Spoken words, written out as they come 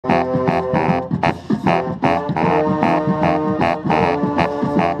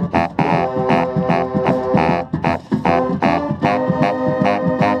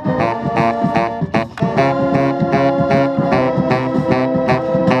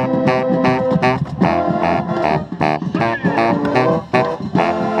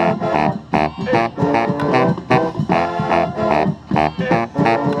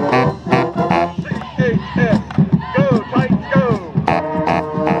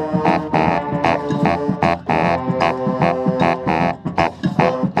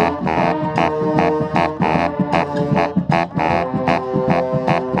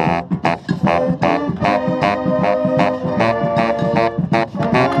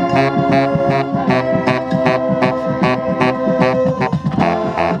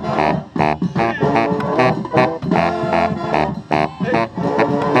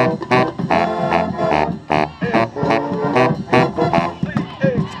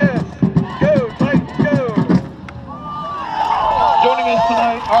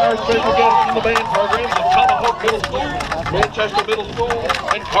Our special guests in the band program, the Tomahawk Middle School, Manchester Middle School,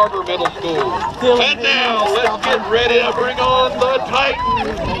 and Carter Middle School. And now, let's get ready to bring on the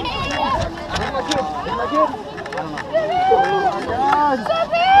Titans.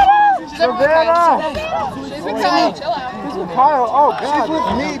 Savannah! She's with Kyle. She's with Kyle. Oh, God. She's with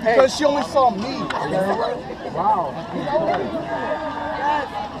me because she only saw me. Wow.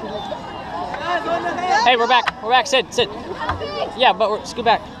 Hey, we're back. We're back. Sit. Yeah, but we're scoot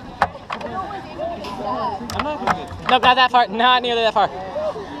back. No, not that far. Not nearly that far.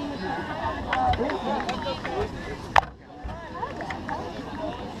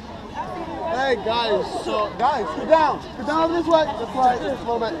 Hey, guys. So, guys, sit down. Sit down over this way. That's right. Just a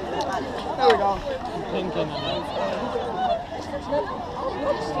little bit. There we go.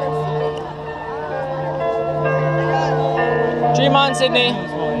 Dream on, Sydney.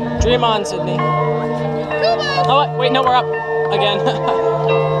 Dream on, Sydney. Oh, wait, no, we're up again.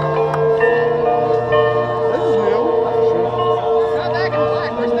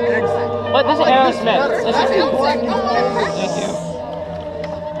 What? This is Aerosmith. This is Thank you.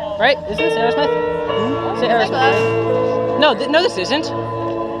 Right? Is this Aerosmith? Is it Aerosmith? No, no, this isn't.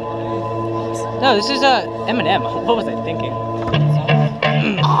 No, this is Eminem. What was I thinking?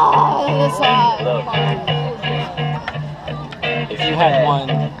 If you had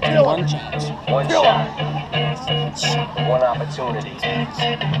one chance, one shot, one opportunity,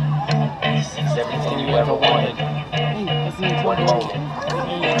 seize everything you ever wanted, one moment,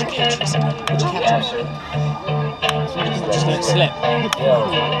 just let it slip.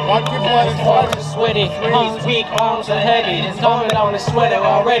 White people are Sweaty, arms weak, arms are heavy. It's coming on the sweater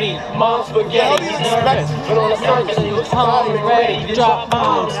already. Mom's spaghetti, he's nervous. But on the surface, he looks calm and ready to drop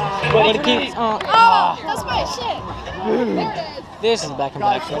bombs. But he keeps on. Oh, that's my shit. There it is. This is Back in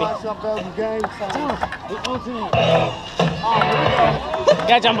Black, buddy.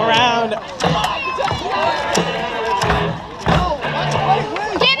 Gotta jump around.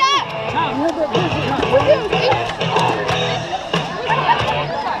 Get up!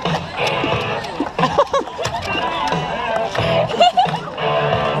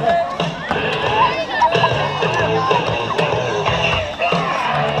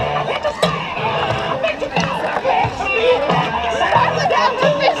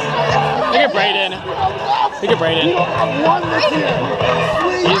 Look at Brayden.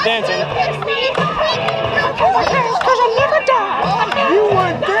 He's dancing. Because I never died. You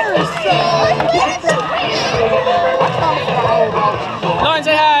weren't there, son. Lauren,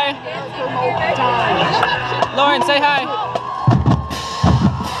 say hi. Lauren, say hi.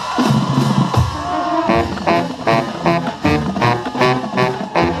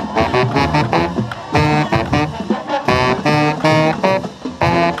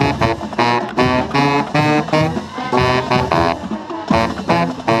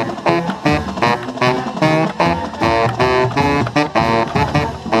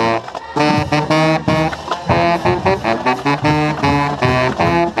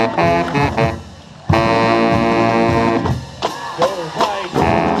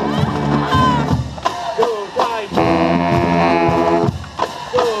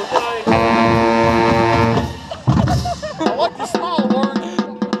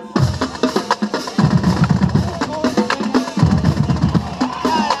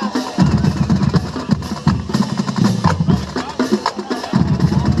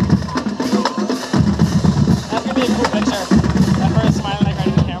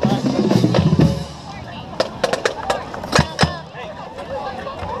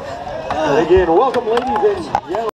 Again, welcome, ladies and gentlemen.